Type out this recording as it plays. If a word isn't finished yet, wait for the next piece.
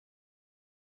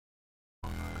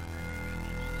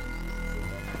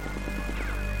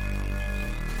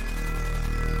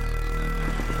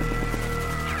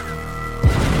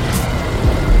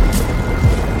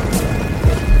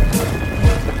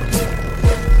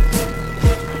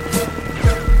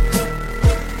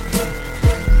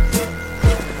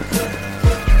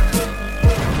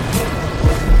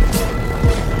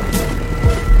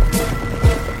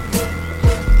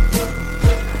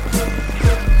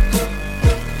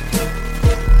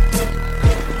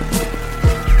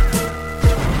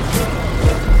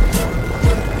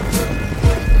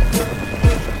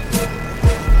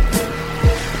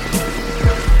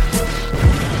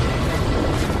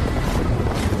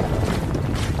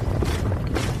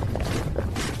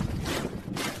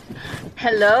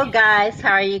Hello, guys.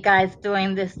 How are you guys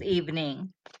doing this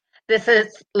evening? This is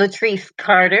Latrice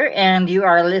Carter, and you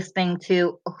are listening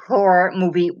to Horror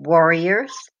Movie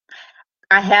Warriors.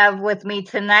 I have with me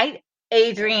tonight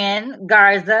Adrian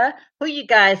Garza, who you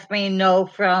guys may know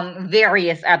from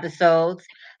various episodes.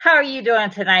 How are you doing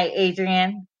tonight,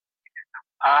 Adrian?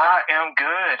 I am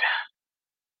good.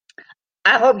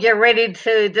 I hope you're ready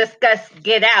to discuss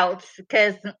Get Out,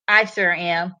 because I sure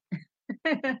am.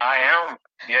 I am.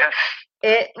 Yes.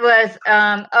 It was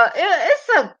it's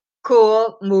a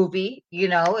cool movie,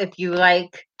 if you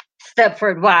like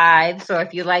Stepford Wives or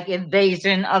if you like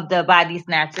Invasion of the Body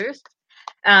Snatchers.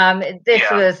 This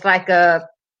Yeah. was like a,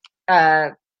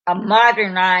 a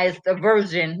modernized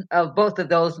version of both of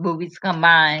those movies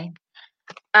combined.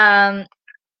 Um,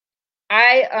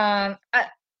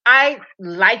 I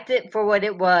liked it for what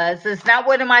it was. It's not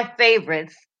one of my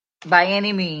favorites by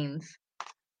any means,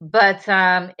 but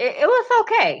it was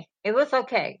okay. It was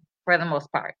okay for the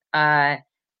most part.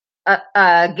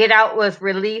 Get Out was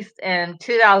released in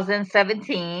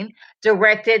 2017,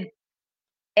 directed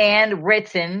and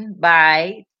written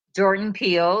by Jordan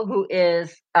Peele, who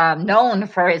is known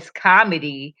for his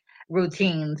comedy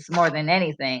routines more than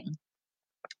anything.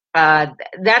 Uh,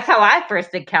 that's how I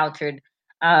first encountered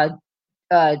uh,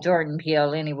 Jordan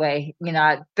Peele, anyway,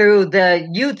 through the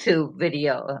YouTube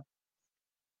video.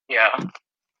 Yeah.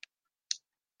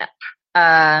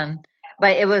 Um,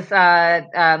 but it was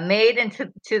made in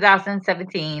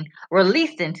 2017,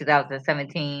 released in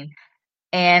 2017,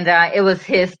 and it was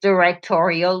his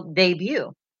directorial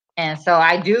debut. And so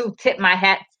I do tip my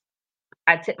hat.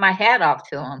 I tip my hat off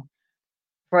to him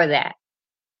for that.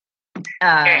 Hey,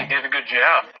 Uh, you did a good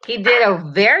job. he did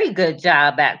a very good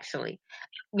job, actually.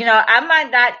 I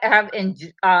might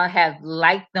not have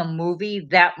liked the movie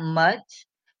that much.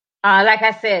 Like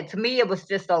I said, to me, it was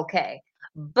just okay.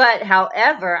 But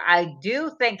however, I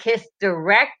do think his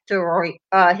directing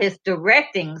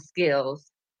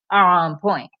skills are on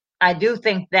point. I do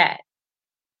think that.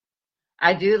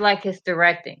 I do like his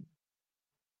directing.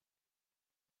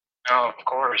 Oh, of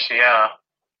course. Yeah.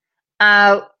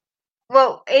 Uh,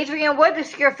 well, Adrian, what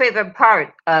is your favorite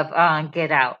part of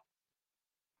Get Out?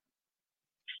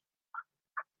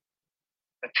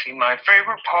 Let's see. My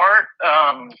favorite part.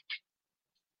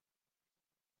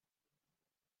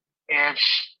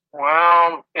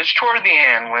 It's toward the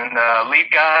end when the lead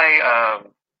guy.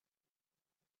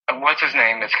 What's his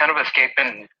name? It's kind of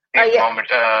escaping the Yeah,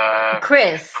 moment.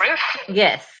 Chris. Chris.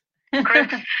 Yes.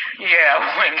 Chris.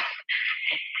 Yeah.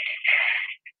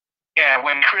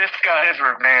 When Chris got his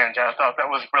revenge, I thought that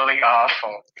was really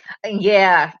awesome.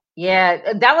 Yeah,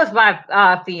 yeah. That was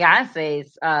my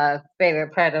fiance's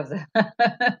favorite part of the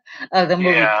of the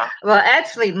movie. Yeah. Well,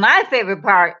 actually, my favorite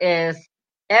part is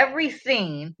every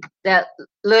scene that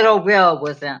Little Will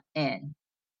was in.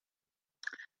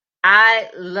 I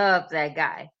love that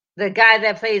guy. The guy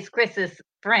that plays Chris's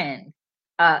friend.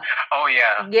 Uh, Oh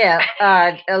yeah.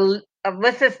 yeah.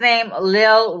 What's his name?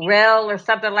 Lil Rel or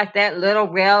something like that. Little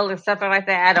Rel or something like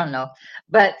that. I don't know.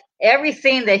 But every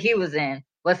scene that he was in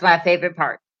was my favorite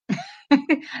part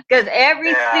because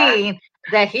every Yeah. scene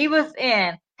that he was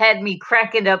in had me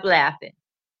cracking up laughing.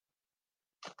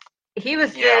 He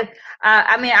was Yeah. just.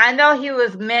 I mean, I know he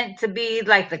was meant to be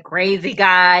like the crazy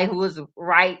guy who was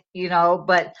right,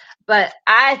 but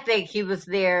I think he was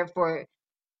there for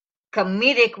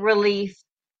comedic relief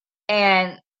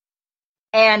and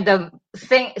the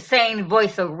sane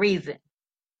voice of reason.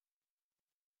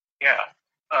 Yeah.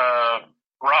 Uh,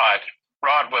 Rod.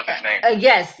 Rod was his name.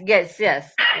 Yes, yes,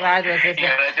 yes. Rod was his name.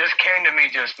 Yeah, that just came to me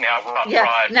just now. Yeah.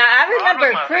 Rod. Now I Rod was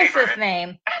remember my Chris's favorite.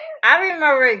 name. I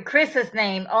remember Chris's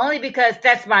name only because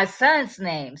that's my son's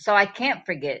name, so I can't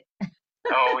forget.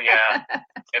 Oh yeah,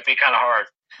 it'd be kind of hard.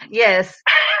 Yes.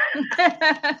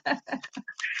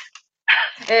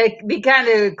 It'd be kind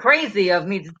of crazy of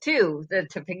me too to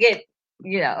forget,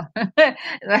 you know.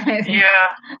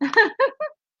 Yeah.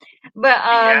 but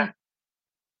Yeah.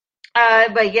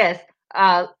 but yes,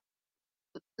 uh,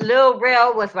 Lil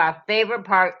Rel was my favorite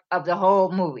part of the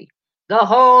whole movie. The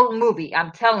whole movie,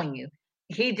 I'm telling you,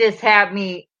 he just had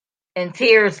me in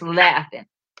tears laughing.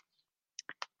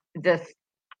 Just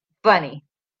funny.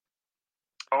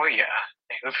 Oh yeah.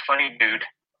 He was a funny dude.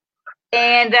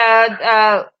 And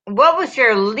what was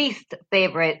your least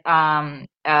favorite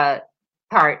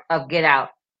part of Get Out,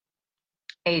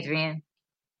 Adrian?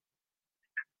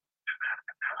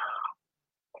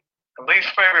 The least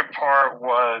favorite part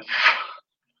was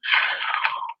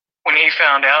when he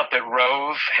found out that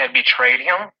Rose had betrayed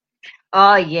him.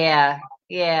 Oh yeah,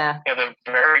 Yeah. Yeah, the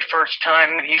very first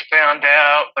time that he found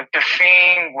out, like the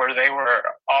scene where they were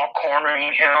all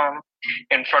cornering him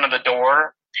in front of the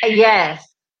door, Yes.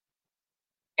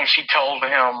 and she told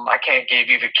him, "I can't give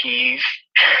you the keys."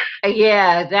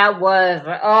 Yeah, that was,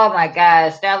 oh my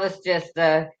gosh, that was just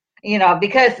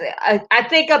because I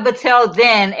think up until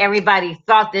then everybody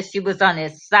thought that she was on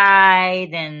his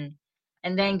side, and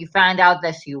then you find out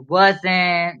that she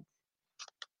wasn't.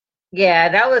 Yeah,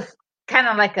 that was kind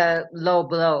of like a low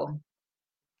blow.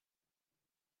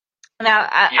 Now,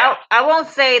 Yeah. I won't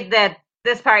say that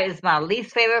this part is my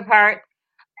least favorite part,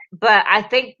 but I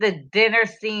think the dinner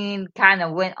scene kind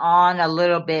of went on a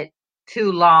little bit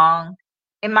too long,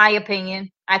 in my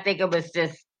opinion. I think it was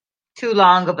just too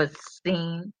long of a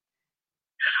scene.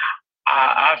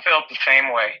 I felt the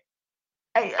same way.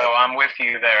 So I'm with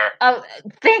you there. Oh,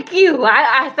 thank you.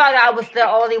 I thought I was the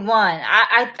only one.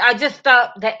 I just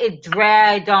thought that it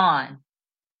dragged on.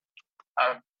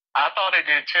 I thought it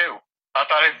did too. I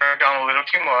thought it dragged on a little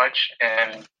too much,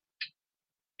 and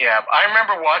yeah, I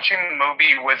remember watching the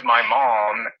movie with my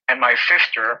mom and my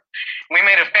sister. We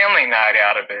made a family night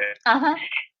out of it. Uh-huh.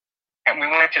 And we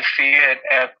went to see it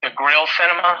at the Grill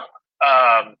Cinema.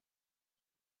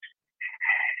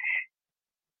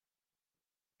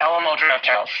 Alamo Draft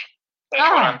House. That's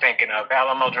what I'm thinking of.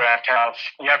 Alamo Draft House.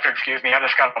 You have to excuse me. I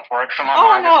just got off work, so my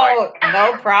mind is like,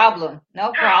 no problem.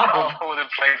 No problem. all over the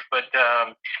place. But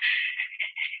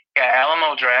yeah,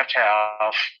 Alamo Draft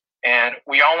House, and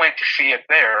we all went to see it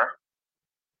there.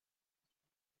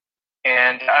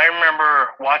 And I remember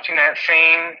watching that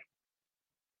scene,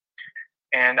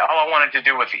 and all I wanted to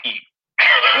do was eat.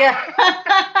 Yeah.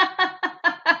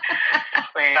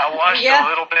 I watched a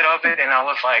little bit of it, and I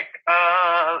was like,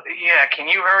 yeah, can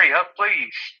you hurry up,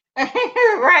 please?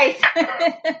 Right.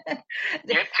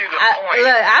 Get to the point.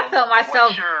 Look, I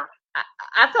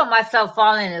felt myself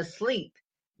falling asleep.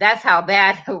 That's how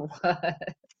bad it was.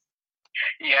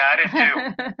 Yeah, I did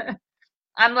too.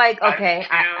 I'm like, okay,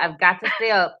 I've got to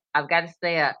stay up. I've got to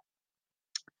stay up.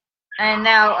 And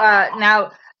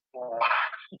now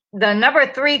the number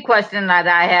 3 question that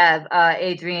I have,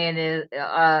 Adrian,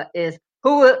 is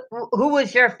who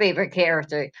was your favorite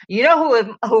character? You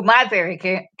know who my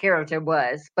favorite character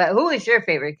was, but who is your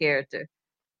favorite character?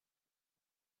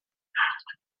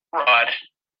 Rod.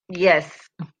 Yes.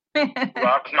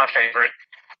 Rod's my favorite.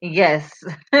 Yes.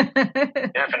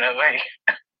 Definitely.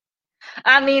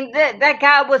 I mean, that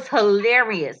guy was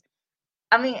hilarious.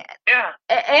 I mean, yeah.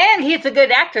 And he's a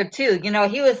good actor too. You know,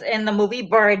 he was in the movie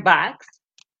Bird Box,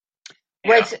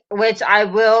 which I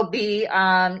will be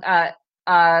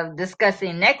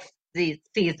discussing next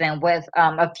season with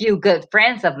a few good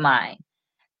friends of mine.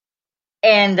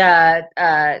 And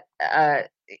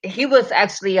he was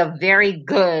actually a very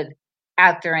good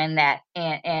actor in that.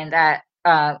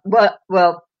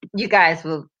 Well, you guys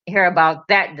will hear about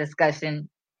that discussion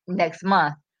next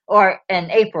month or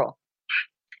in April.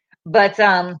 But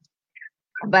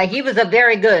he was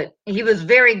he was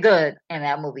very good in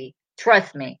that movie.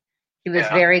 Trust me. He was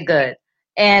very good.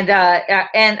 And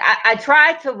I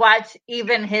tried to watch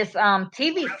even his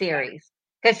TV series,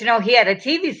 because he had a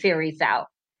TV series out.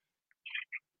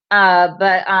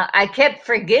 But I kept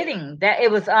forgetting that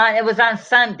it was on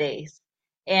Sundays,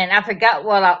 and I forgot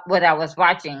what I was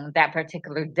watching that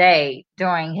particular day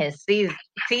during his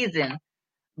season.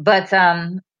 But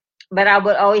I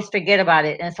would always forget about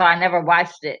it, and so I never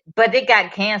watched it. But it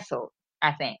got canceled,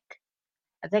 I think.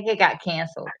 I think it got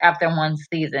canceled after one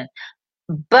season.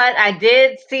 But I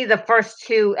did see the first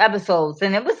 2 episodes,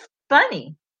 and it was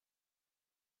funny.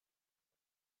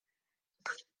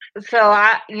 So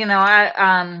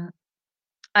I'm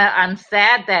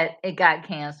sad that it got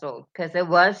canceled, because it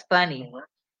was funny.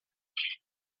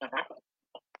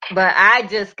 But I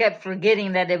just kept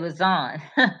forgetting that it was on.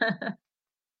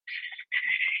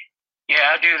 Yeah,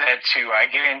 I do that too. I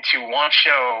get into one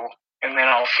show, and then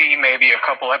I'll see maybe a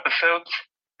couple episodes,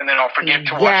 and then I'll forget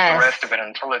to watch the rest of it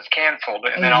until it's canceled,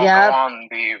 and then I'll go on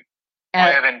the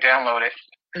web and download it.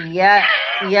 Yeah,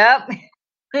 yep.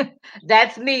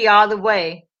 That's me all the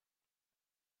way.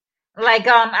 Like,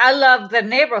 I love The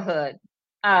Neighborhood.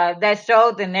 That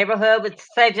show, The Neighborhood, with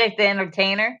Cedric the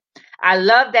Entertainer. I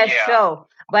love that show,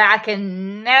 but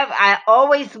I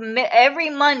always, every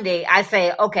Monday I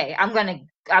say, okay, I'm gonna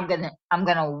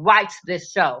watch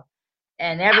this show.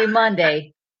 And every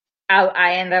Monday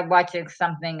I end up watching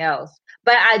something else.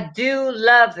 But I do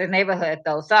love The Neighborhood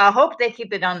though, so I hope they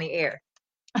keep it on the air.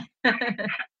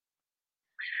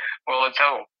 Well, let's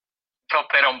hope. Hope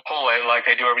they don't pull it like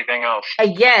they do everything else.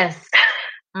 Yes.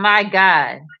 My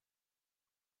God.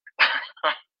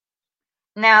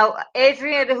 Now,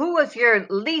 Adrian, who was your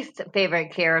least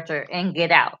favorite character in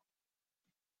Get Out?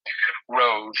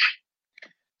 Rose.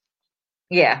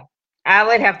 Yeah, I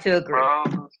would have to agree.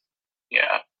 Rose.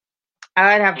 Yeah.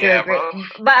 I would have to Yeah, agree. Rose.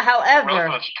 But Rose however,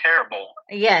 was terrible.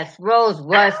 yes, Rose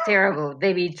was terrible.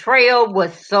 The betrayal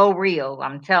was so real,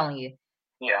 I'm telling you.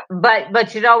 Yeah.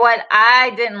 But you know what?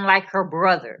 I didn't like her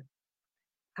brother.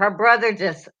 Her brother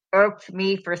just irked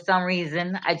me for some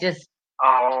reason. I just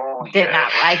did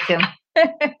not like him.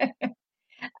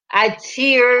 I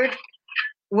cheered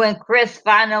when Chris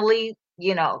finally,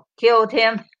 killed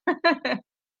him.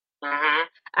 Mm-hmm.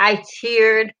 I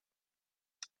cheered.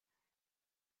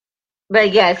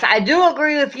 But yes, I do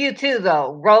agree with you too,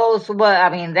 though. Rose was, I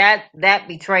mean, that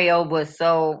betrayal was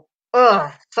so,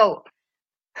 so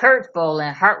hurtful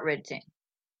and heart-wrenching.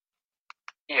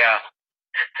 Yeah.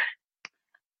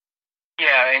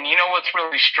 Yeah, and you know what's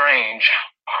really strange?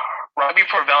 Right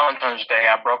before Valentine's Day,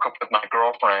 I broke up with my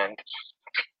girlfriend.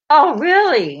 Oh,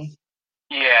 really?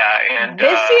 Yeah, and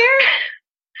This year?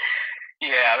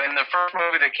 yeah, and the first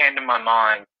movie that came to my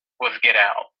mind was Get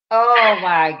Out. Oh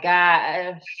my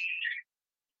gosh.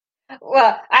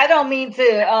 Well, I don't mean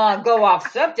to go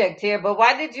off subject here, but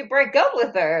why did you break up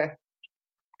with her?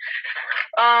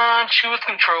 She was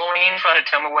controlling, trying to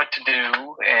tell me what to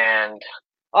do, and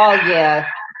Oh yeah,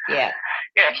 yeah.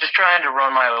 yeah, just trying to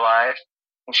run my life.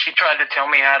 And she tried to tell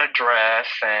me how to dress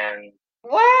and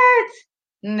What?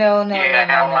 No, no, no, yeah,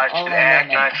 no, how no. I Oh, should no, no, act.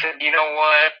 no, And I no. said, you know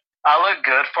what? I look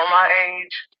good for my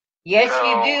age, Yes,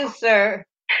 you so do, sir.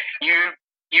 you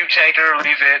you take it or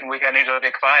leave it. And we got into a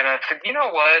big fight. And I said, you know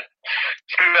what?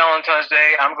 Through Valentine's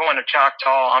Day, I'm going to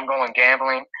Choctaw. I'm going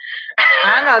gambling.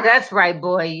 I know that's right,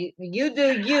 boy. You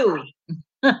do you.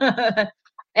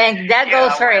 And that Yeah,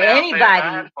 goes I for went out there and I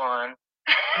had anybody. fun.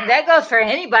 That goes for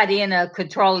anybody in a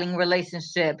controlling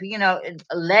relationship.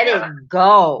 Let Yeah, it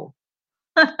go.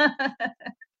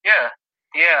 yeah,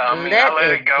 yeah. I mean, I Let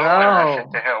let it it go, and I said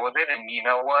go. to hell with it. And you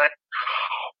know what?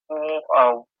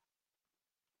 Well,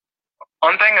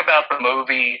 one thing about the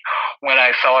movie when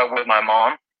I saw it with my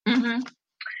mom Mm-hmm.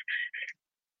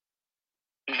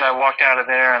 is I walked out of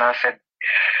there and I said,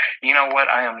 you know what?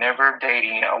 I am never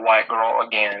dating a white girl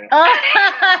again.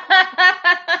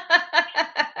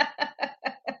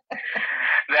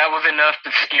 That was enough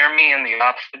to steer me in the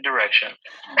opposite direction.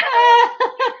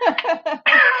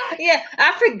 Yeah,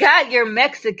 I forgot you're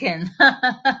Mexican.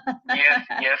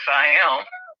 Yes, I am.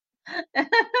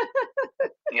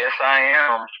 Yes, I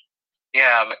am.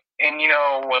 Yeah, and you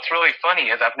know what's really funny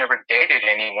is I've never dated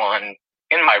anyone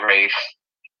in my race.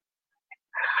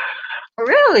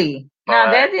 Really? Now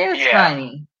But that is yeah,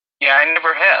 funny. yeah, I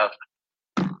never have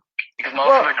because most of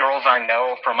Well, the girls I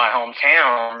know from my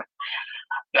hometown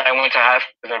that I went to high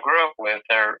school that I grew up with,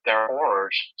 they're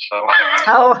whores. So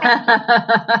oh,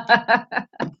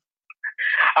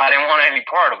 I didn't want any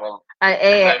part of them.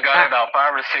 They've got about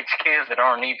 5 or 6 kids that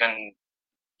aren't even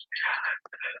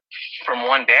from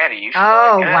one daddy. So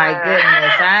oh my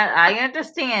goodness. I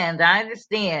understand. I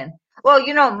understand. Well,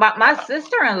 my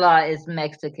sister-in-law is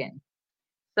Mexican.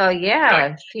 So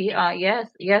yeah, yes,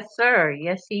 sir.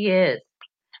 Yes, he is.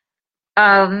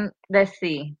 Let's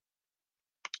see.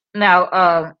 Now,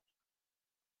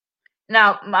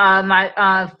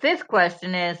 my fifth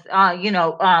question is,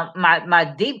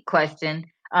 my deep question,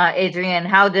 Adrian,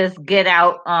 how does Get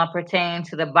Out pertain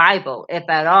to the Bible, if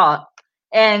at all?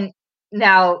 And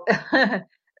now,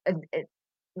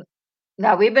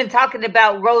 now we've been talking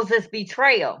about Rose's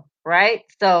betrayal, right?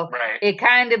 So right, it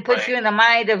kind of puts right. you in the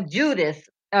mind of Judas,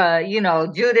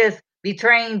 Judas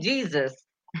betraying Jesus.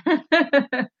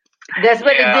 That's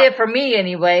what it Yeah. did for me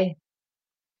anyway.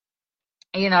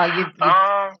 You know, you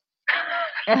I'm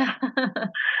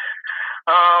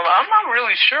not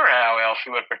really sure how else it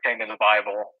would pertain to the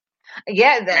Bible.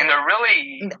 yeah, I mean, there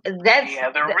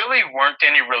really weren't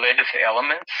any religious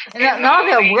elements. No,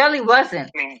 there really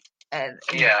wasn't. I mean,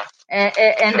 yeah, and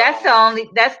so,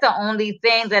 that's the only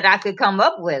thing that I could come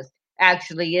up with.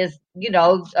 Actually, is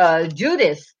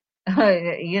Judas.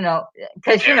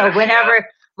 Because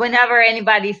whenever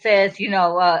anybody says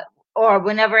or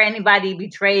whenever anybody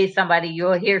betrays somebody,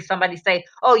 you'll hear somebody say,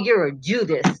 "Oh, you're a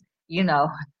Judas."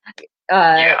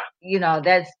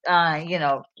 That's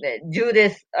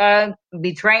Judas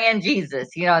betraying Jesus.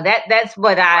 That's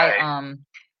what I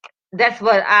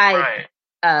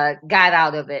got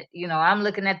out of it. I'm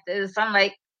looking at this, I'm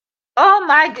like, oh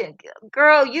my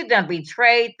girl, you done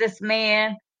betrayed this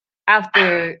man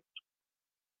after,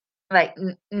 like,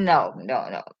 no.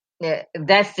 Yeah,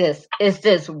 it's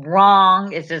just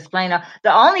wrong. It's just plain up.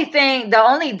 The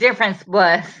only difference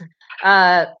was,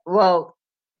 well,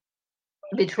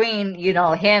 between,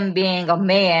 him being a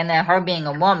man and her being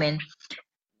a woman.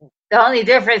 The only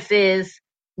difference is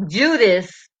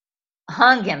Judas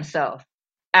hung himself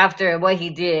after what he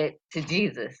did to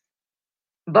Jesus.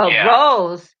 But Yeah.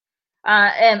 Rose,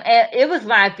 and it was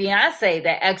my fiance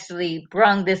that actually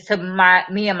brought this to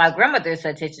me and my grandmother's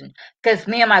attention, because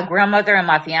me and my grandmother and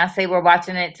my fiance were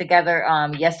watching it together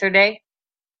yesterday,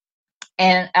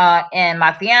 and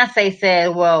my fiance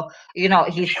said, well,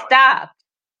 he stopped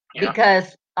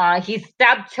because he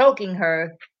stopped choking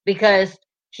her because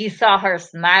he saw her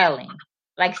smiling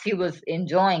like she was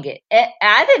enjoying it. And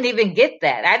I didn't even get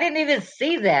that. I didn't even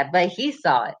see that, but he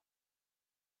saw it.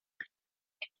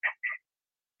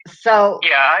 So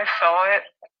Yeah, I saw it.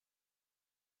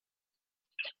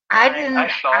 I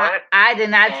saw it. I did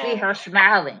not see her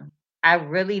smiling. I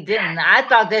really didn't. I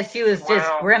thought that she was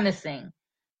just grimacing,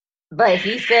 but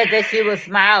he said that she was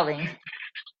smiling.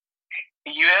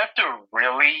 You have to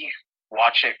really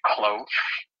watch it close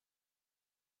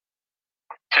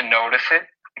to notice it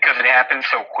because it happens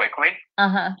so quickly.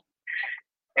 Uh-huh.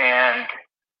 And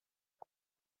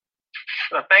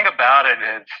the thing about it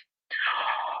is,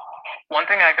 one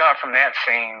thing I got from that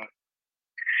scene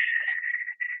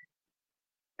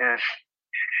is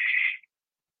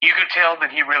you could tell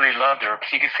that he really loved her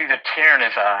because you could see the tear in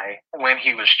his eye when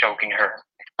he was choking her.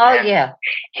 Oh, and yeah.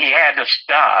 He had to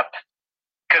stop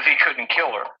because he couldn't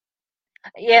kill her.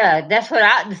 Yeah, that's what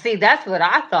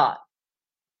I thought.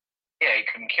 Yeah, he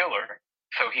couldn't kill her,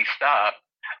 so he stopped.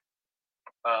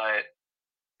 But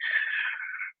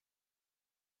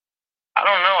I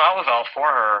don't know. I was all for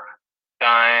her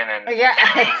dying, and yeah,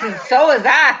 so was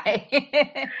I.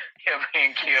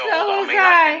 being killed. So was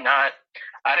I.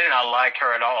 I did not like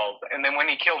her at all. And then when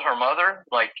he killed her mother,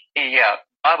 like, yeah,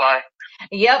 bye-bye.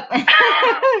 Yep.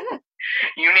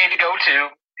 You need to go too.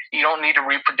 You don't need to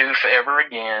reproduce ever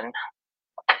again.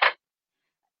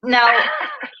 Now,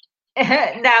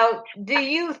 do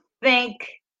you think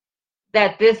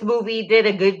that this movie did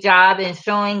a good job in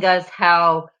showing us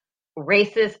how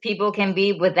racist people can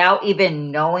be without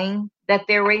even knowing that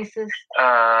they're racist?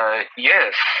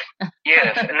 Yes.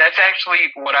 Yes. And that's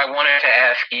actually what I wanted to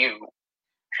ask you.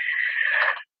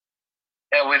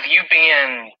 With you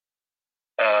being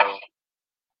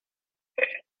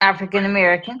African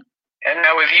American, and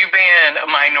now with you being a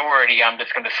minority, I'm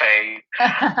just going to say,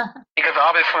 because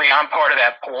obviously I'm part of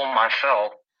that pool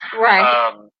myself.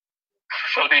 Right.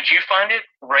 So did you find it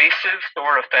racist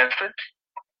or offensive?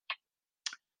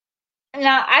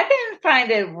 No, I didn't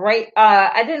find it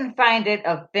I didn't find it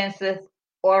offensive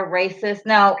or racist.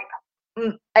 Now,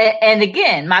 and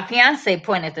again, my fiance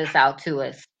pointed this out to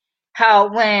us.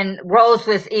 How when Rose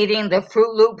was eating the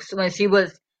Fruit Loops when she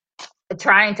was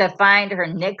trying to find her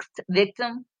next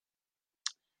victim,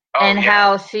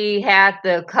 how she had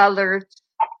the colors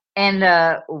and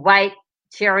the white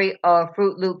cherry or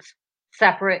Fruit Loops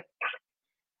separate,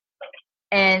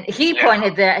 and he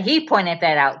pointed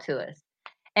that out to us.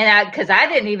 And because I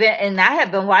didn't even, and I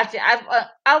have been watching.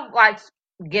 I've watched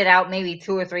Get Out maybe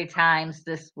 2 or 3 times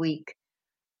this week,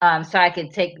 so I can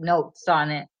take notes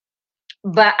on it.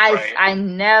 But I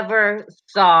never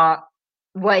saw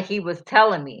what he was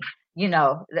telling me,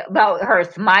 about her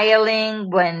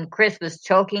smiling when Chris was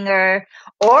choking her,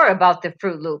 or about the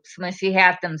Fruit Loops when she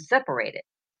had them separated.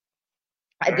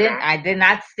 I did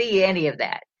not see any of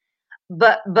that.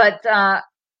 But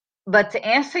to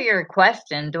answer your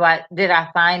question, did I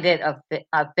find it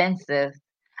offensive?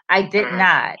 I did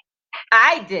not.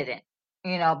 I didn't,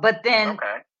 but then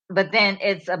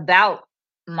it's about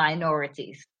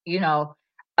minorities,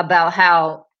 about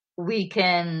how we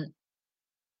can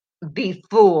be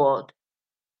fooled,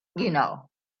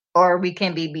 or we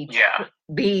can be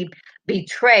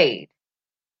betrayed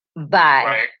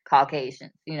by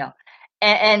Caucasians,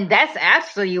 and that's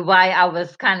actually why I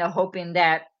was kind of hoping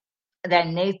that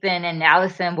Nathan and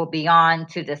Allison will be on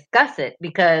to discuss it,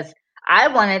 because I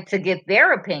wanted to get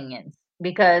their opinions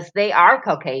because they are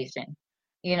Caucasian.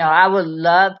 I would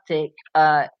love to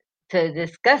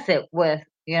discuss it with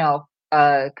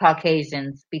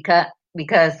Caucasians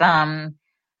because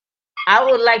I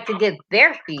would like to get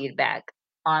their feedback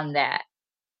on that.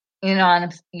 You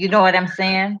know what I'm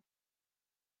saying?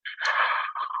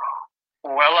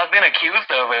 Well, I've been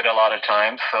accused of it a lot of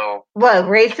times, so. What,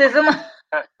 racism?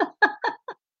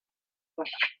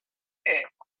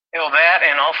 That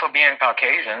and also being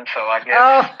Caucasian, so I guess.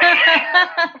 Oh.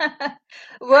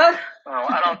 Well,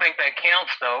 I don't think that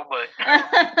counts though, but.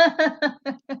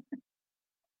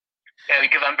 Yeah,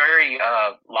 because I'm very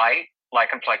light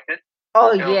complected.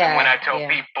 Oh, yeah. When I tell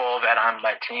people that I'm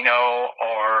Latino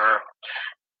or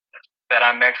that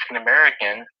I'm Mexican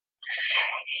American,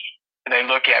 they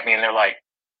look at me and they're like,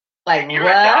 you're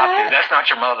what? Adopted. That's not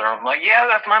your mother. I'm like, yeah,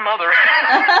 that's my mother.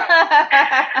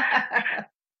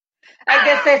 I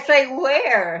guess they say,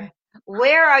 where?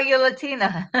 Where are you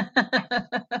Latina?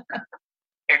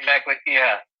 Exactly.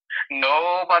 Yeah.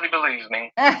 Nobody believes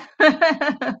me.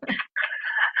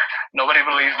 Nobody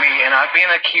believes me. And I've been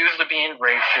accused of being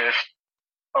racist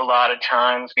a lot of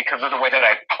times because of the way that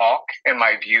I talk and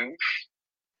my views.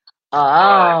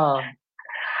 Oh. But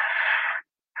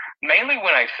mainly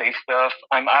when I say stuff,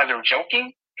 I'm either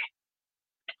joking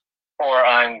or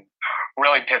I'm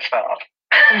really pissed off.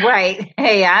 Right.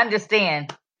 Hey, I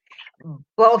understand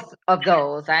both of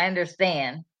those. I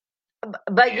understand.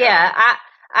 But yeah,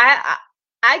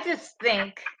 I just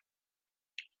think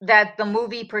that the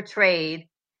movie portrayed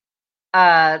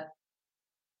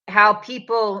how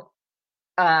people,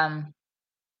 how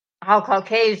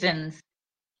Caucasians,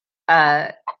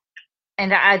 and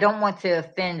I don't want to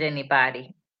offend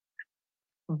anybody,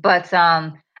 but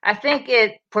I think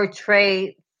it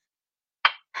portrayed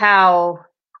how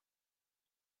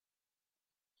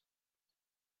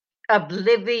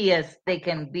oblivious they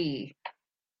can be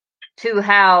to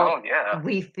how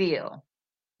we feel,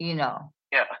 you know.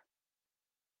 Yeah.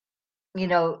 You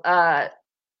know,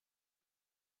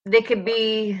 they could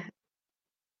be,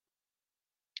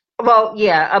 well,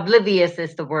 yeah, oblivious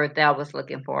is the word that I was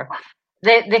looking for.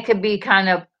 They could be kind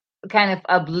of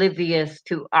oblivious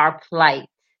to our plight,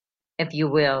 if you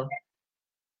will.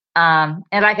 And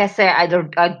like I said, I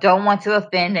don't want to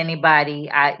offend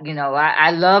anybody. I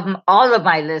love all of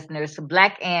my listeners,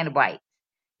 black and white,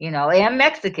 and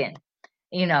Mexican,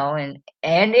 and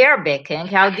Arabic and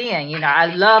Chaldean. I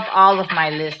love all of my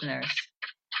listeners.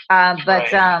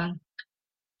 But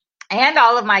and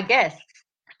all of my guests.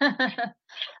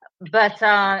 But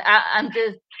I'm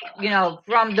just,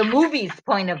 from the movie's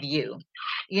point of view,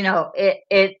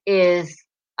 it is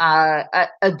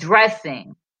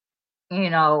addressing,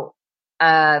 how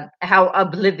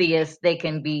oblivious they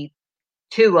can be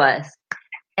to us,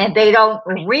 and they don't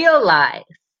realize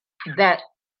that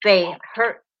they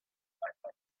hurt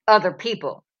other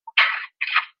people.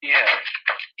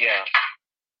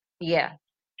 Yeah.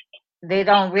 They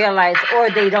don't realize, or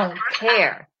they don't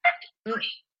care.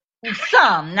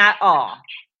 Some, not all.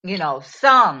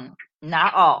 Some,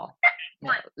 not all.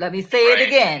 Let me say it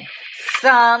again.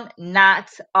 Some,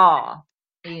 not all.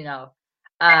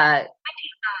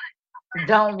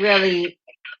 Don't really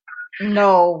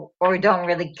know or don't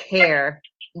really care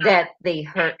that they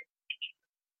hurt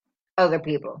other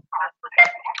people.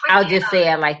 I'll just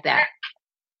say it like that.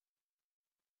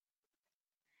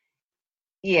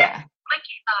 Yeah.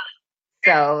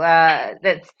 So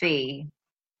let's see.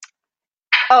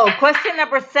 Oh, question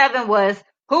number 7 was,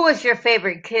 who was your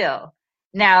favorite kill?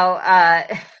 Now,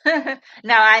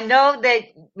 now I know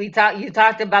that you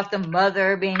talked about the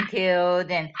mother being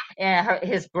killed and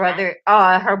his brother,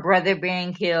 her brother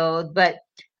being killed, but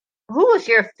who was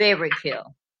your favorite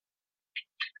kill?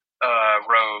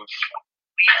 Rose.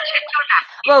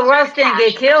 Well, Rose didn't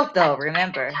get killed though,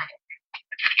 remember?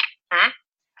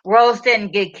 Rose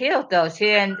didn't get killed though. She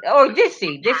didn't, or did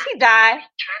she? Did she die?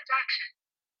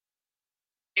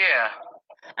 Yeah.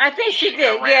 I think she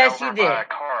did. Yeah, she did. By a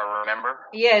car, remember?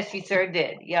 Yeah, she sure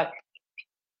did. Yep.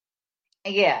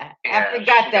 Yeah, I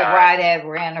forgot that Rod had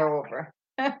ran her over.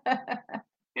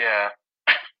 Yeah.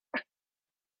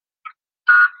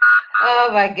 Oh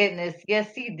my goodness.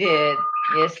 Yes, he did.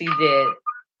 Yes, he did.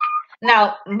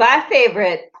 Now, my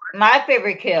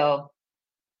favorite kill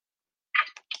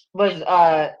was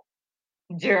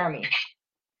Jeremy.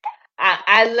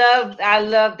 I love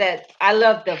that. I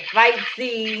love the fight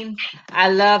scene. I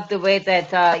love the way that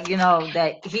that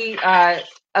he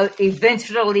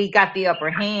eventually got the upper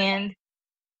hand.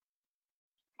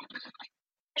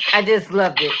 I just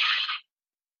loved it.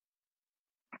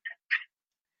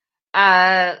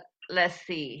 Let's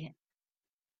see.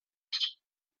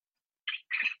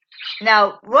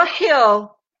 Now, what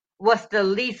kill was the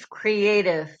least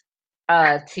creative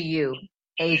to you,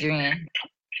 Adrian?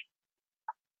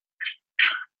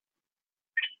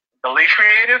 The least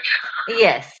creative?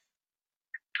 Yes.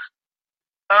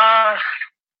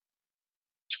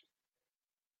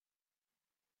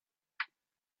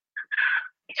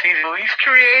 See, the least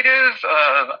creative,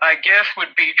 I guess,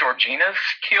 would be Georgina's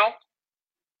kill.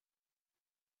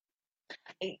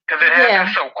 Because it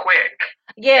happened so quick.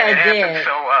 Yeah, it did. Happened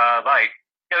so,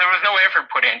 there was no effort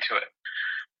put into it.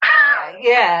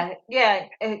 Yeah,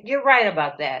 you're right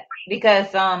about that.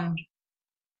 Because all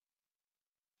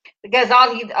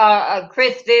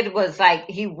Chris did was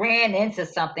he ran into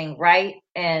something, right?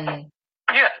 And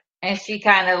she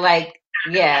kind of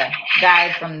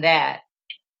died from that.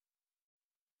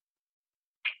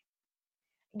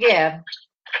 Yeah.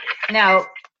 Now,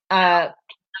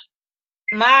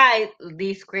 my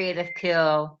least creative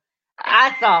kill,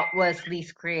 I thought was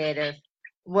least creative,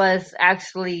 was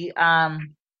actually uh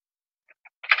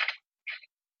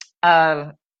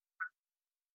the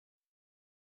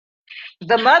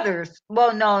mother's.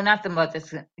 Well, no, not the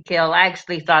mother's kill. I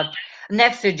actually thought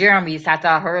next to Jeremy's, I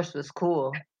thought hers was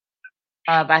cool.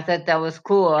 I thought that was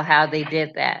cool how they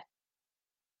did that.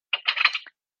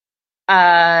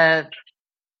 Uh,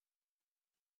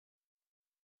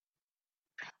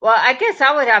 well, I guess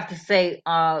I would have to say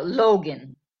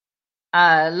Logan.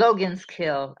 Logan's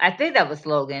kill. I think that was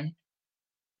Logan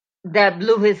that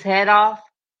blew his head off.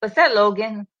 Was that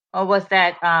Logan or was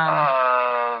that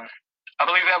I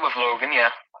believe that was Logan.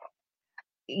 Yeah.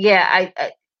 yeah,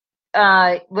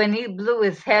 when he blew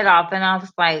his head off, and I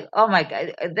was like, oh my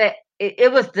god, that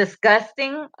it was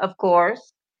disgusting, of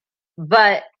course,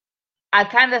 but I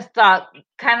kind of thought,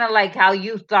 kind of like how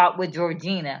you thought with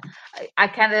Georgina. I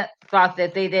kind of thought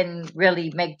that they didn't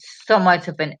really make so much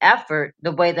of an effort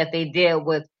the way that they did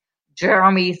with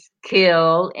Jeremy's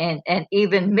kill and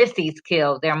even Missy's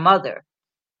kill, their mother,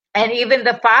 and even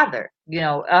the father.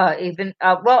 Even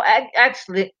well,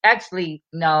 actually,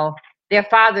 no, their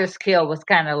father's kill was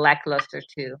kind of lackluster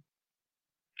too.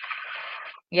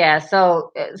 Yeah,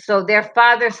 so their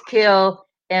father's kill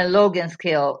and Logan's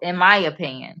kill, in my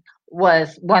opinion,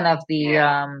 was one of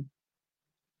the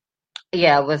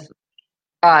was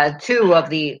two of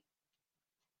the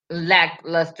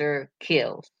lackluster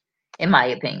kills, in my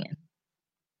opinion.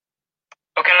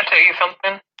 Oh, can I tell you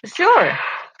something? Sure.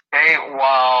 Hey,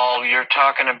 while you're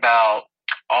talking about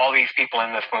all these people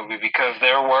in this movie, because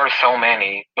there were so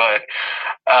many, but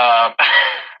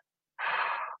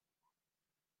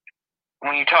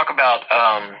when you talk about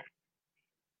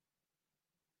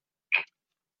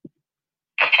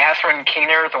Catherine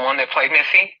Keener, the one that played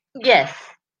Missy, Yes.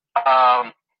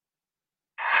 I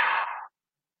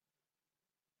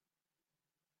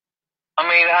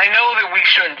mean, I know that we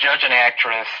shouldn't judge an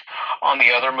actress on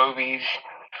the other movies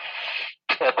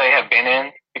that they have been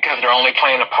in because they're only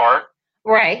playing a part.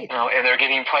 Right. And they're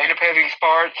getting paid to play these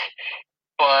parts.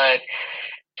 But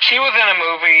she was in a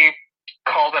movie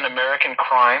called An American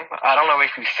Crime. I don't know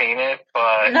if you've seen it,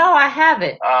 but no, I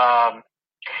haven't.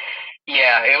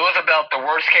 Yeah, it was about the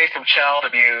worst case of child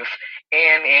abuse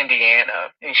in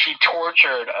Indiana, and she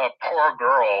tortured a poor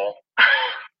girl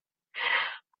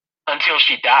until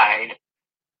she died.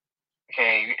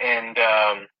 Okay, and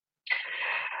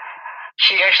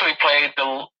she actually played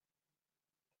the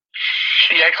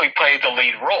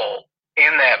lead role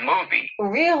in that movie.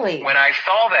 Really? When I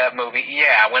saw that movie,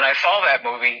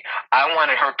 I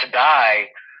wanted her to die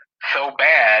so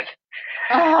bad.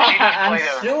 She just played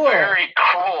a very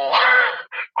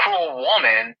cruel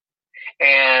woman.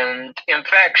 And in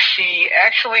fact, she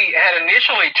actually had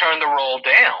initially turned the role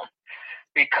down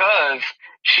because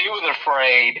she was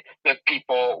afraid that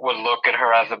people would look at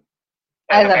her as a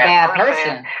bad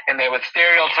person, and they would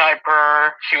stereotype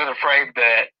her. She was afraid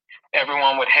that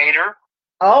everyone would hate her.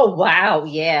 Oh wow,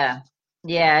 yeah,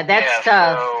 that's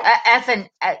tough. So, I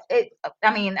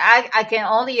can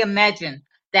only imagine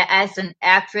that as an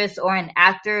actress or an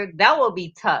actor, that will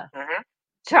be tough. Mm-hmm.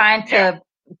 Trying to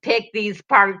pick these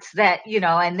parts that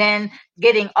and then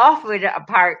getting offered a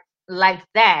part like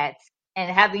that,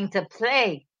 and having to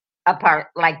play a part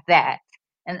like that,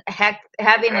 and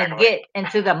having to get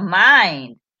into the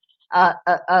mind of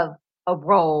a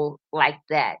role like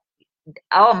that.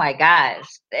 Oh my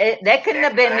gosh, that couldn't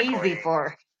have been easy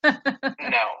for her.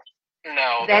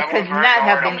 No, that could not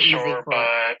have been easy for her.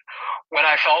 But when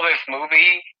I saw this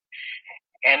movie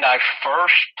and I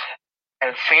first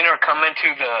had seen her come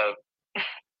into the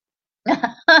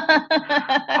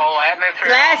whole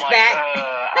atmosphere, flashback.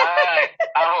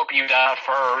 I hope you die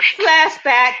first.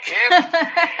 Flashback.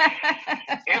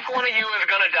 If one of you is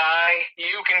gonna die,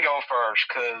 you can go first,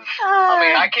 because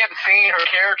I kept seeing her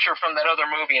character from that other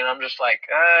movie, and I'm just like,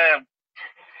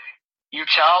 you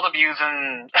child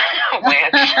abusing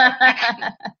witch.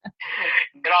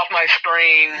 Get off my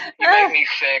screen. You make me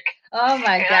sick. Oh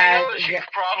my God. I know she's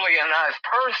probably a nice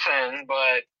person,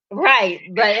 but right.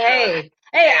 But hey,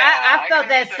 I felt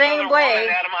that same way.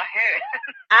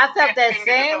 I felt that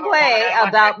same way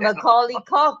about Macaulay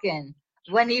Culkin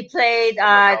when he played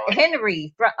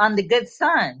Henry on The Good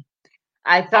Son.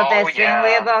 I felt that same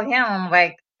way about him. I'm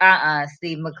like,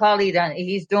 Steve Macaulay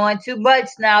he's doing too much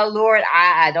now, Lord.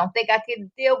 I don't think I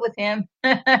can deal with him.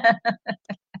 Yeah,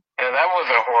 that was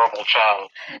a horrible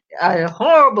child. A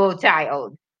horrible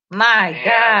child. My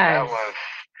gosh.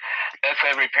 That's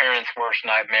every parent's worst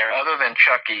nightmare, other than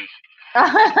Chucky.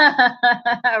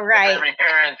 Right. That's every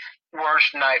parent's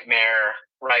worst nightmare.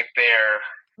 right there.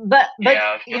 But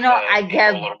Yeah, it's you just know, a I evil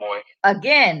give little boy.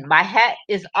 again, my hat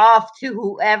is off to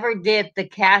whoever did the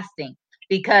casting,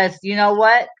 because you know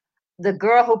what? The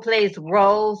girl who plays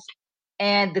Rose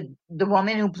and the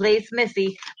woman who plays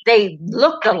Missy, they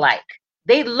looked alike.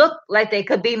 They looked like they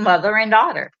could be mother and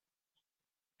daughter.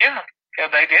 Yeah,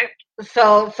 they did.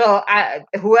 So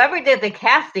whoever did the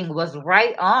casting was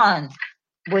right on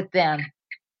with them.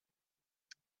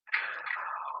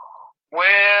 Well,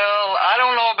 I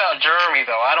don't know about Jeremy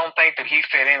though. I don't think that he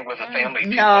fit in with the family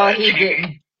too No, much. he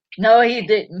didn't. No, he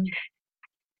didn't.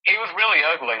 He was really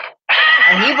ugly.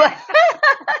 He was.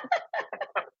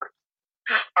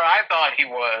 Or I thought he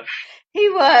was. He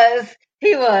was.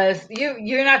 He was.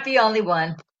 You're not the only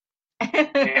one.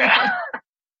 Yeah.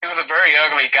 He was a very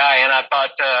ugly guy, and I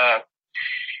thought,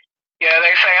 yeah,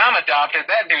 they say I'm adopted.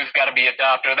 That dude's got to be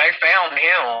adopted. They found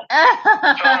him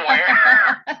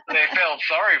somewhere. They felt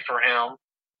sorry for him.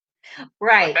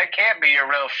 Right. But that can't be your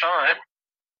real son.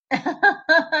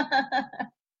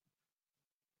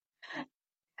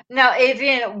 Now,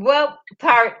 Adrian, what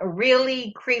part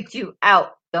really creeped you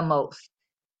out the most?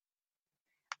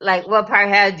 Like, what part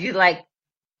had you like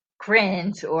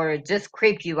cringe or just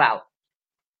creeped you out?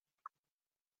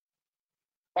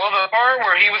 Well, the part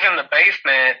where he was in the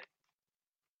basement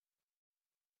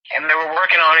and they were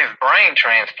working on his brain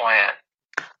transplant.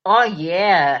 Oh,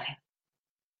 yeah.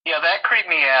 Yeah, that creeped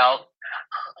me out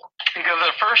because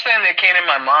the first thing that came in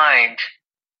my mind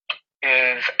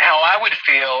is how I would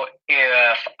feel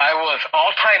if I was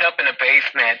all tied up in a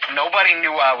basement. Nobody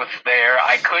knew I was there.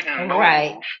 I couldn't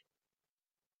move.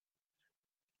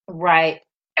 Right.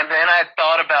 And then I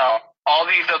thought about all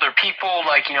these other people,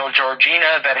 like, you know,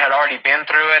 Georgina, that had already been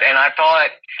through it. And I thought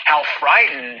how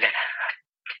frightened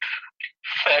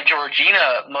that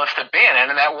Georgina must have been. And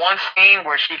in that one scene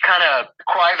where she kind of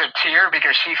cries a tear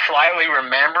because she slightly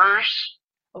remembers.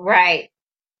 Right.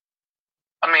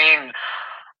 I mean,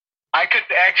 I could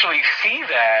actually see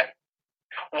that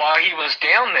while he was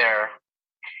down there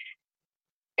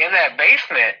in that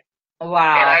basement.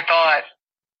 Wow. And I thought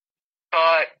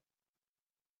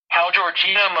how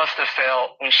Georgina must have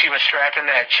felt when she was strapped in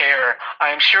that chair.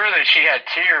 I'm sure that she had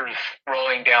tears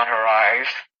rolling down her eyes.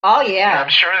 Oh, yeah. And I'm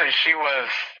sure that she was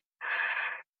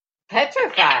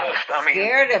petrified,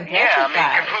 scared and petrified. Yeah, I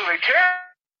mean, completely terrified.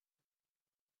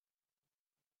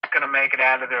 Not going to make it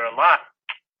out of there alive.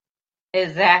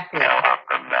 Exactly. Yeah,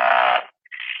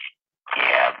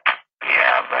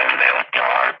 but in that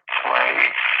dark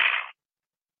place,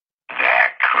 that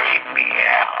creeped me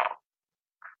out.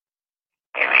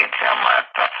 Anytime at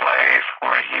the place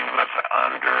where he was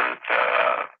under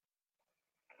the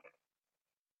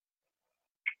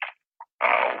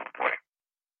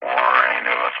and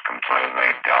it was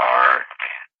completely dark.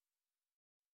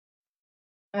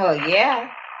 Oh, yeah.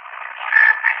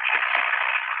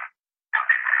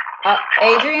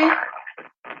 Adrian?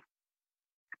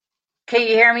 Can you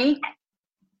hear me?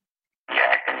 Yeah,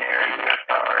 I can hear you.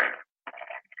 Sorry.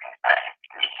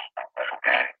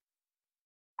 Okay.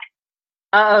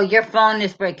 Uh-oh, your phone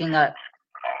is breaking up.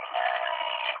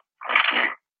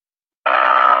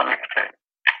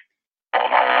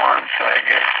 Hold on 1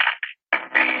 second.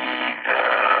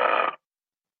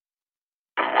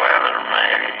 The weather,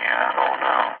 maybe. I don't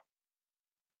know.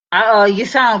 Uh-oh, you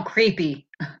sound creepy.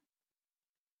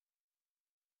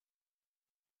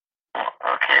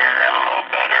 Okay, is that a little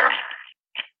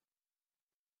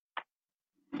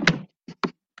better?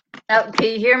 Oh, can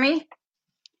you hear me?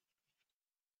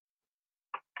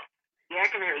 Yeah, I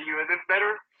can hear you. Is this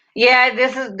better?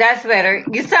 Yeah, that's better.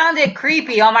 You sounded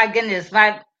creepy. Oh my goodness.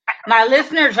 My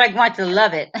listeners are going to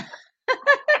love it. Oh,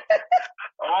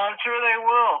 I'm sure they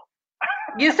will.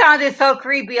 You sounded so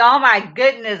creepy. Oh my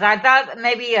goodness. I thought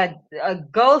maybe a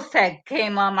ghost had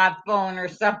came on my phone or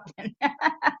something.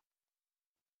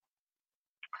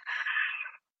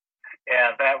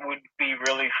 Yeah, that would be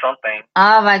really something.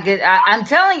 Oh my goodness. I'm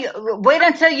telling you, wait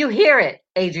until you hear it,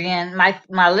 Adrian. My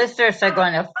listeners are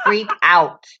going to freak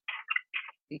out.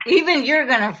 Even you're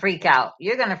going to freak out.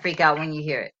 You're going to freak out when you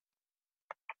hear it.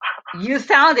 You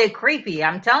sounded creepy.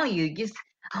 I'm telling you.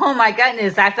 Oh my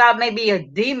goodness. I thought maybe a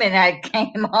demon had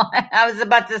came on. I was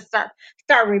about to start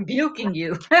rebuking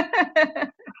you. Well,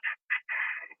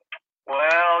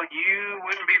 you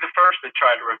wouldn't be the first to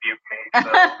try to rebuke me.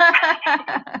 So.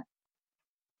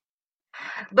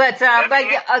 but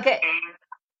yeah, okay.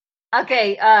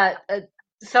 Okay,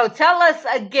 so tell us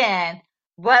again,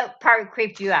 what part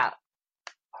creeped you out?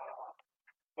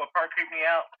 What part creeped me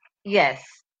out? Yes.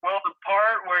 Well, the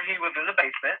part where he was in the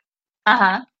basement.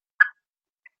 Uh-huh.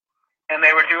 And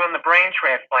they were doing the brain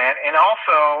transplant. And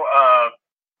also, I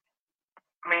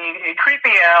mean, it creeped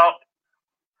me out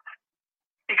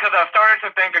because I started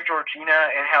to think of Georgina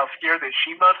and how scared that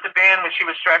she must have been when she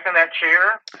was strapped in that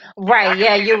chair. Right,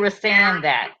 yeah, you were saying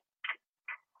that.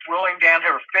 Rolling down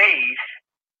her face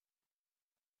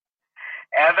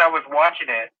as I was watching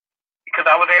it, because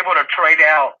I was able to trade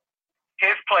out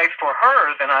his place for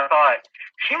hers, and I thought,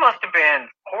 she must have been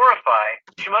horrified.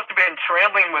 She must have been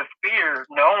trembling with fear,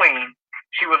 knowing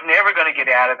she was never going to get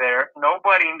out of there.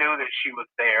 Nobody knew that she was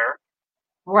there.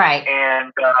 Right.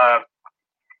 And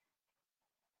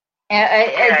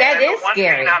that is one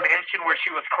scary. Thing I mentioned where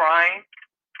she was crying,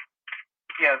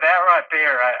 yeah, that right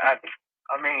there,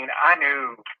 I mean, I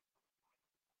knew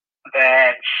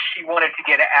that she wanted to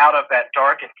get out of that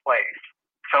darkened place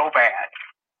so bad.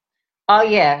 Oh,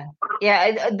 yeah.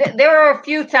 Yeah, there were a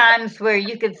few times where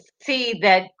you could see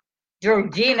that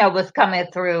Georgina was coming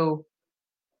through,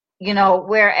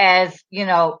 whereas,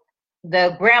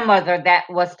 the grandmother that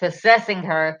was possessing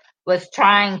her was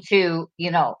trying to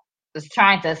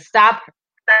stop her.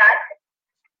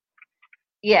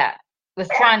 Yeah, was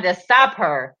trying to stop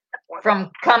her from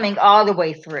coming all the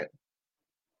way through.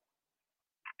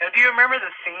 Now, do you remember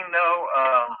the scene, though?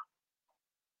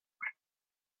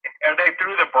 Are they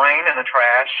threw the brain in the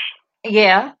trash?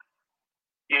 Yeah.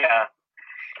 Yeah.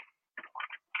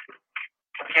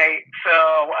 Okay, so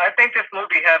I think this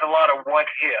movie has a lot of what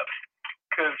ifs.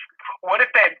 Because what if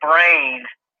that brain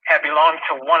had belonged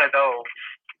to one of those?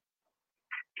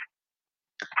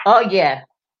 Oh, yeah.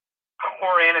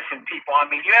 Poor innocent people. I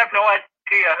mean, you have no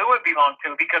idea who it belonged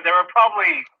to, because there were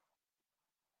probably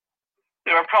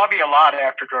a lot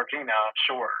after Georgina, I'm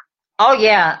sure. Oh,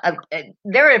 yeah.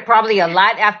 There were probably a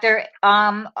lot after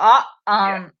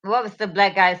what was the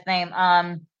black guy's name?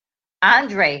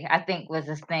 Andre, I think was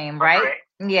his name, right?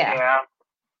 Andre. Yeah.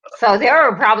 So there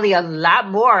were probably a lot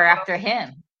more after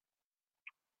him.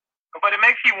 But it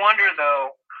makes you wonder, though,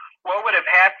 what would have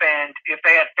happened if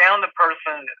they had found the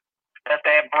person that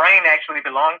brain actually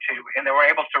belonged to, and they were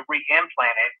able to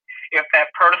re-implant it, if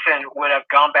that person would have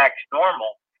gone back to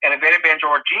normal. And if it had been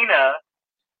Georgina,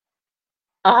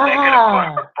 they could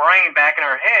have put her brain back in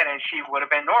her head, and she would have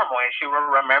been normal, and she would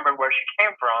have remembered where she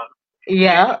came from.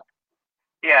 Yeah.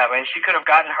 Yeah, and she could have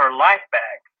gotten her life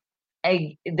back.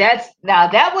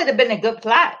 That would have been a good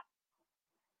plot.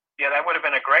 Yeah, that would have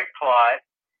been a great plot.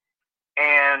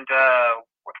 And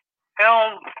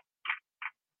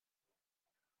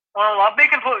well, I'll be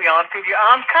completely honest with you.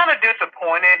 I'm kind of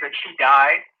disappointed that she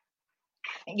died.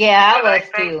 Yeah, I was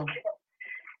too.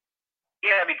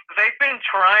 Yeah, because they've been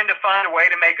trying to find a way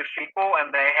to make a sequel,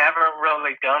 and they haven't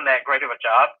really done that great of a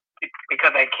job,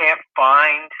 because they can't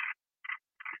find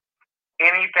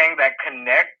anything that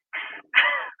connects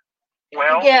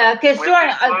well. Yeah, because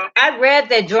I read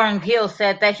that Jordan Peele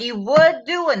said that he would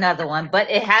do another one, but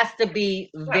it has to be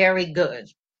very good.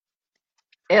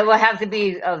 It will have to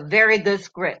be a very good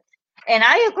script. And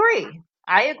I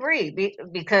agree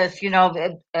because,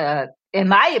 in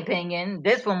my opinion,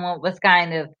 this one was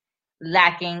kind of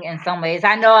lacking in some ways.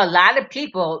 I know a lot of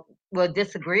people will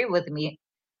disagree with me,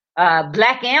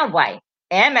 black and white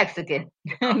and Mexican.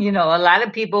 A lot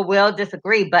of people will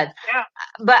disagree, but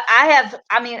I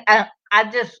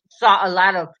just saw a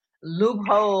lot of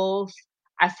loopholes.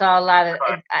 I saw a lot of,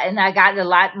 and I got a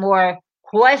lot more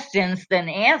questions than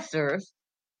answers.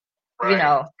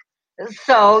 Right.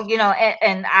 So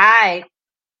and I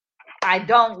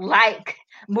don't like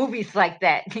movies like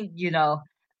that.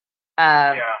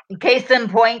 Case in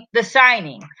point, The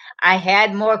Shining. I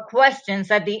had more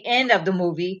questions at the end of the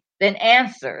movie than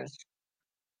answers.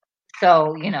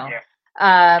 So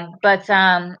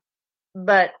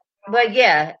but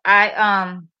yeah,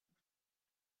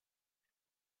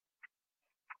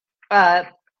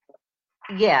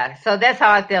 yeah. So that's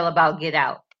how I feel about Get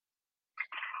Out.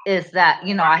 Is that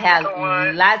I have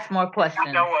lots more questions.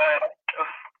 You know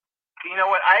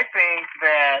what? I think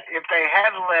that if they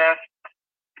had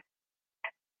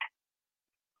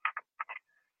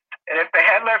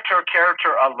left her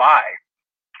character alive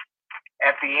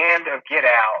at the end of Get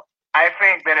Out, I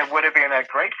think that it would have been a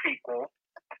great sequel.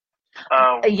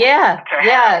 They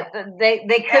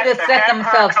could have set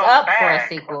themselves up for a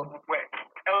sequel.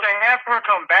 To have her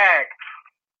come back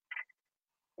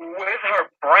with her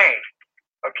brain,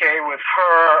 with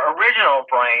her original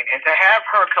brain, and to have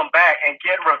her come back and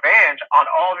get revenge on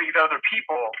all these other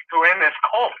people who are in this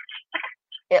cult.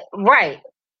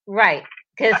 Right.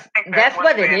 Because that's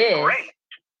what it is. Great.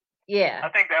 Yeah. I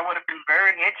think that would have been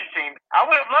very interesting. I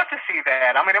would have loved to see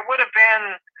that. I mean, it would have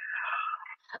been.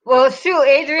 Well, shoot,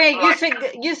 Adrian,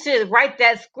 you should write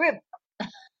that script.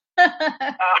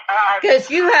 Because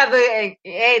you have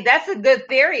that's a good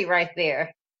theory right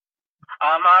there.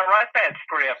 I write that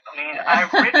script. I mean,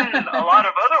 I've written a lot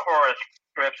of other horror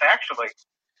scripts, actually.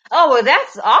 Oh, well,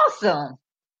 that's awesome.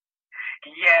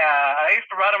 Yeah, I used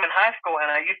to write them in high school, and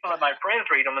I used to let my friends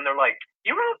read them, and they're like,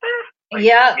 "You wrote this?" Like,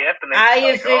 Yep. yes, and I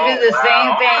they're used like, to do "Oh, the same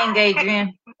wow." thing,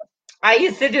 Adrian. I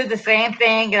used to do the same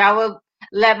thing, and I would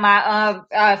let my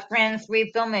friends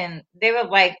read them, and they were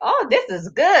like, "Oh, this is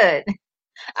good."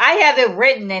 I haven't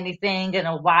written anything in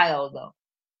a while, though.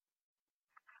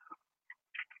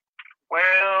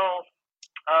 Well,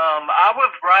 I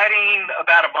was writing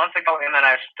about a month ago, and then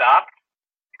I stopped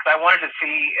because I wanted to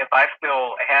see if I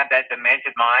still had that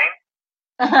demented mind.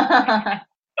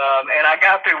 And I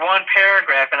got through one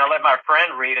paragraph, and I let my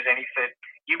friend read it, and he said,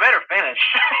 "You better finish."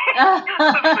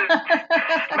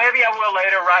 Maybe I will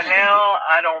later. Right now,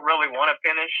 I don't really want to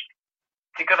finish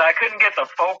because I couldn't get the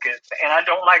focus, and I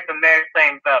don't like to mess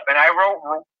things up. And I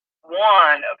wrote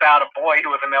one about a boy who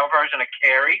was a male version of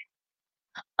Carrie.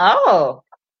 Oh,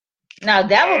 now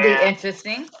that will be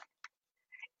interesting.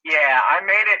 Yeah, I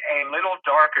made it a little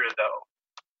darker though.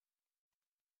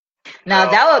 Now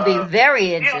So, that would be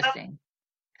very interesting.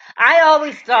 I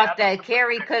always thought that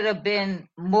Carrie could have been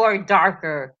more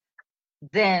darker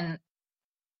than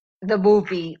the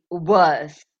movie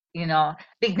was,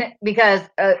 because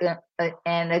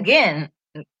and again,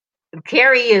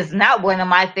 Carrie is not one of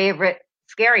my favorite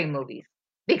scary movies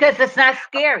because it's not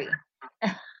scary.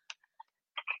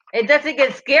 It doesn't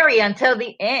get scary until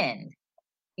the end,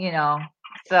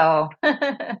 So,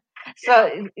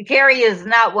 so Carrie is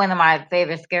not one of my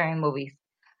favorite scary movies,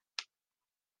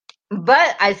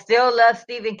 but I still love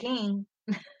Stephen King.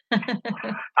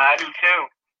 I do too.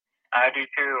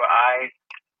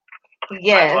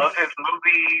 Yes. I love his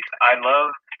movies. I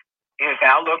love his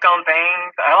outlook on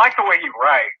things. I like the way he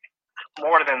writes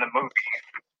more than the movies.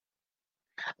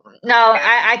 No,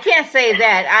 I can't say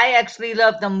that. I actually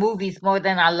love the movies more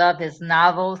than I love his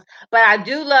novels, but I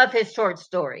do love his short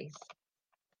stories.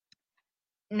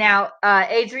 Now,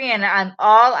 Adrian, I'm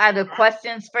all out of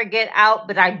questions for Get Out,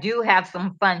 but I do have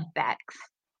some fun facts.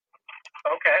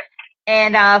 Okay.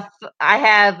 And I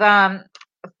have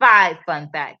 5 fun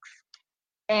facts.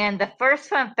 And the first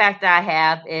fun fact I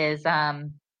have is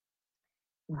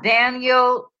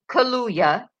Daniel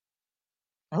Kaluuya,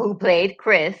 who played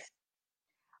Chris,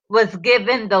 was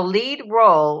given the lead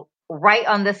role right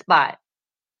on the spot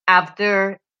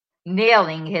after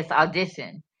nailing his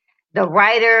audition. The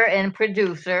writer and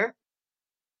producer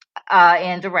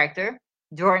and director,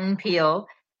 Jordan Peele,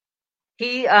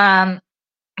 he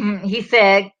he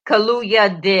said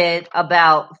Kaluuya did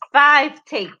about 5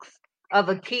 takes of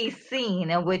a key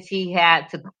scene in which he had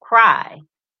to cry,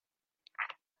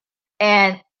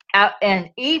 and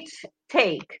each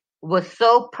take was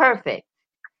so perfect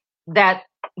that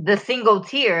the single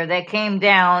tear that came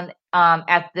down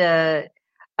at the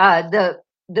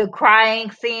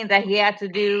crying scene that he had to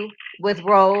do with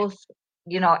Rose,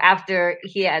 after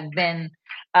he had been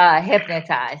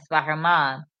hypnotized by her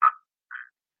mom,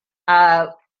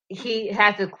 he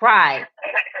had to cry,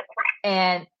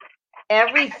 and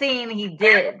every scene he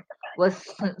did was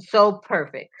so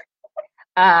perfect,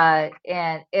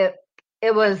 and it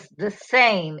was the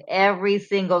same every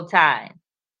single time.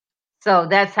 So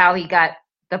that's how he got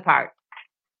the part.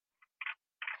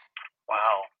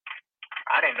 Wow.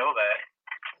 I didn't know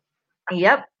that.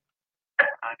 Yep.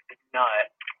 I did not.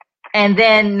 And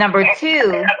then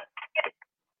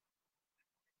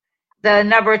the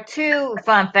number two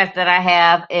fun fact that I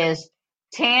have is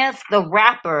Chance the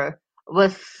Rapper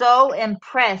was so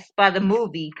impressed by the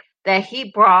movie that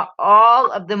he brought all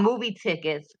of the movie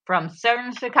tickets from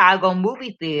certain Chicago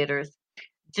movie theaters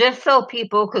just so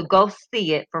people could go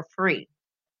see it for free.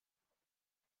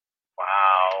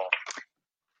 Wow.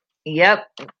 Yep.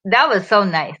 That was so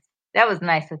nice. That was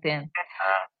nice of him.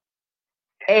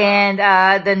 And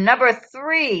the number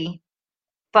 3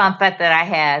 fun fact that I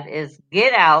have is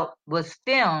Get Out was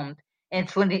filmed in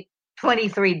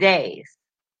 23 days.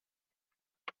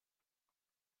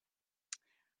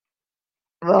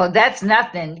 Well, that's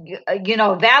nothing.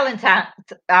 Valentine,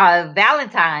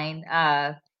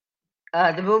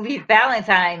 the movie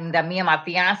Valentine that me and my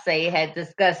fiance had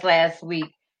discussed last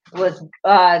week was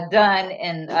done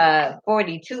in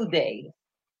 42 days.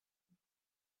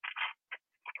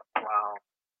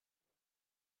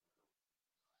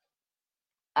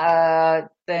 Wow.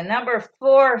 The number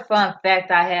 4 fun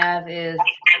fact I have is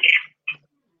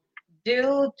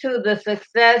due to the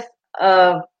success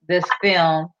of this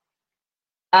film,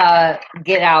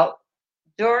 Get Out,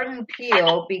 Jordan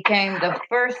Peele became the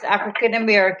first African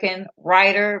American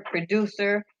writer,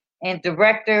 producer, and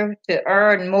director to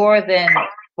earn more than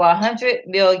 $100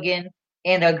 million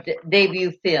in a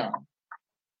debut film.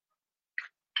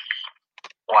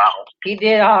 Wow. He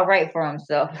did all right for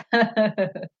himself.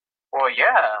 Well,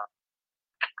 yeah.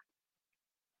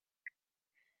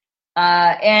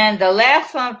 And the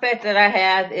last fun fact that I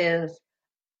have is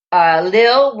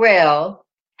Lil Rel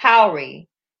Howery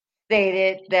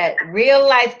stated that real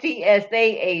life TSA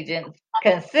agents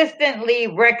consistently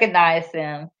recognize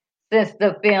him since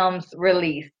the film's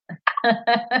release.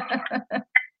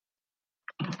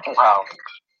 Wow.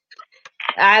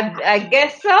 I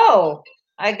guess so.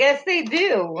 I guess they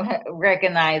do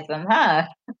recognize him, huh?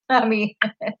 I mean,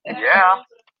 Yeah.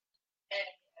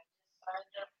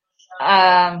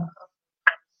 um,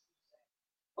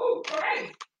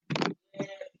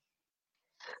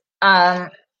 um,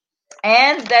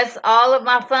 and that's all of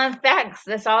my fun facts.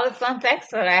 That's all the fun facts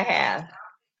that I have.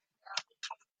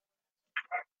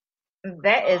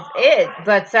 That is it.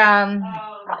 But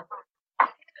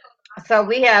so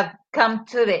we have come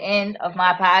to the end of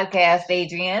my podcast,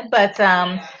 Adrian. But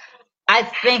I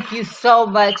thank you so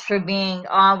much for being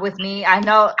on with me. I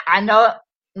know,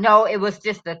 no, it was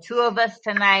just the two of us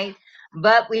tonight,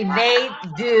 but we made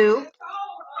do.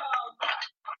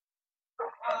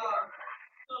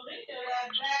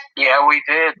 Yeah, we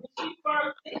did.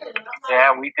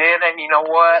 Yeah, we did. And you know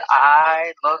what?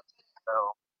 I love you. So,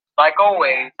 like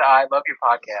always, I love your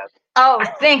podcast. Oh,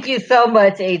 thank you so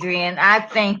much, Adrian. I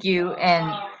thank you, and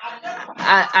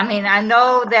I mean, I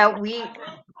know that we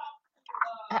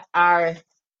are,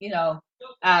 you know,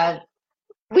 uh,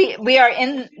 we are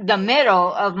in the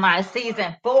middle of my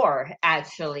season 4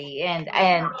 actually, and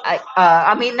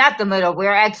I mean not the middle.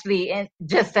 We're actually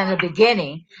just in the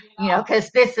beginning, because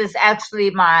this is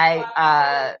actually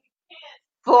my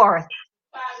fourth.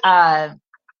 Uh,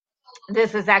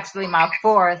 this is actually my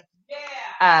fourth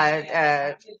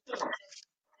uh,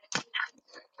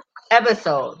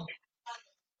 episode,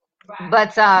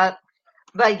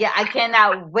 but yeah, I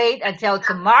cannot wait until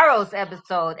tomorrow's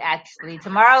episode. Actually,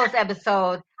 tomorrow's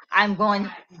episode, I'm going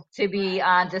to be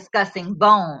discussing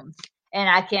bones, and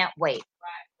I can't wait.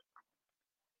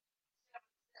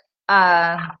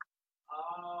 But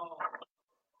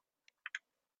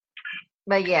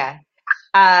yeah.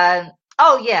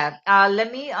 Oh yeah.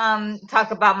 Let me talk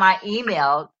about my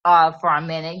email for a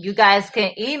minute. You guys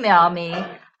can email me.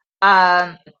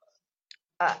 Um,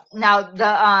 now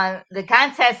the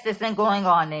contest isn't going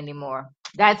on anymore.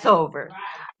 That's over.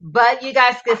 But you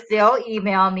guys can still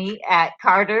email me at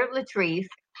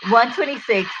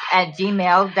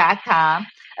carterlatrice126@gmail.com.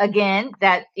 Again,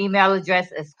 that email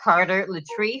address is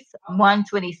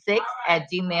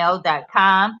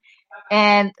carterlatrice126@gmail.com.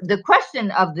 And the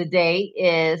question of the day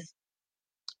is,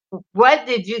 what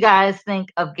did you guys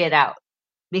think of Get Out?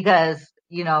 Because,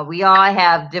 we all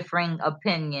have differing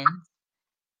opinions.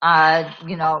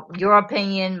 Your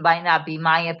opinion might not be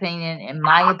my opinion, and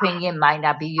my opinion might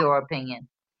not be your opinion.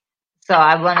 So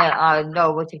I want to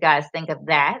know what you guys think of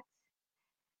that.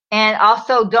 And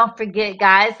also, don't forget,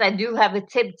 guys, I do have a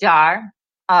tip jar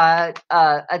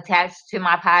attached to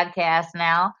my podcast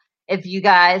now. If you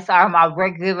guys are my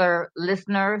regular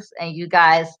listeners and you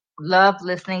guys love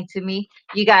listening to me,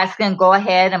 you guys can go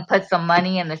ahead and put some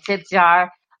money in the tip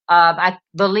jar. I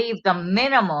believe the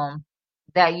minimum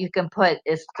that you can put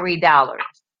is $3.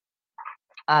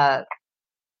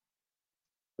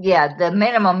 Yeah, the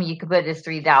minimum you can put is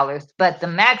 $3, but the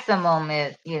maximum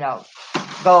is,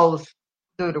 goes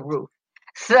through the roof.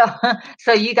 So,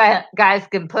 so you guys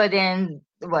can put in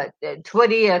what,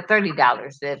 $20 or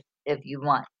 $30 if you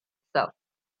want. So,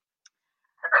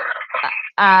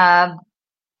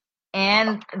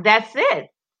 and that's it.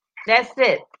 That's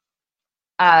it.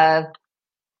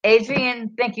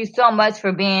 Adrian, thank you so much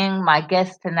for being my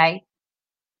guest tonight.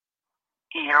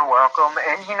 You're welcome.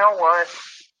 And you know what?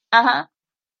 Uh-huh.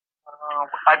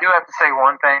 I do have to say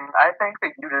one thing. I think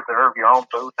that you deserve your own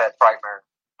booth at Frightmare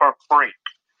for free.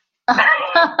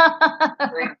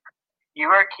 You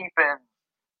are keeping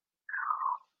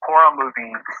horror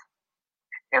movies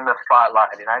in the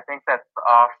spotlight, and I think that's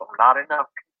awesome. Not enough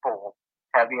people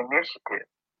have the initiative,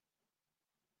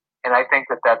 and I think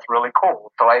that that's really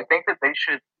cool. So I think that they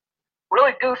should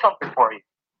really do something for you.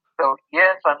 So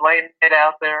yes, I'm laying it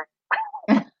out there.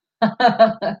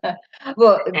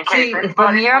 Well, see,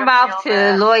 from your mouth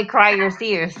to Lloyd Cryer's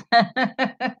ears. Yeah,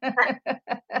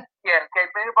 in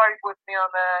case anybody's with me on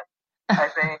that, I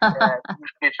think that you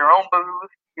should get your own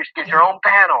booth, you should get your own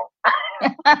panel.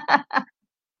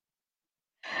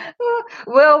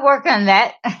 We'll work on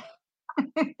that.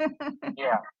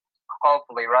 Yeah,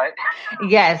 hopefully, right?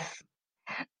 Yes,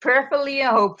 prayerfully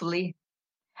and hopefully.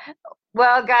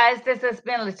 Well, guys, this has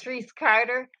been Latrice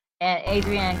Carter and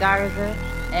Adrian Garza,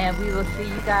 and we will see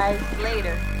you guys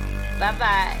later.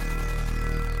 Bye-bye.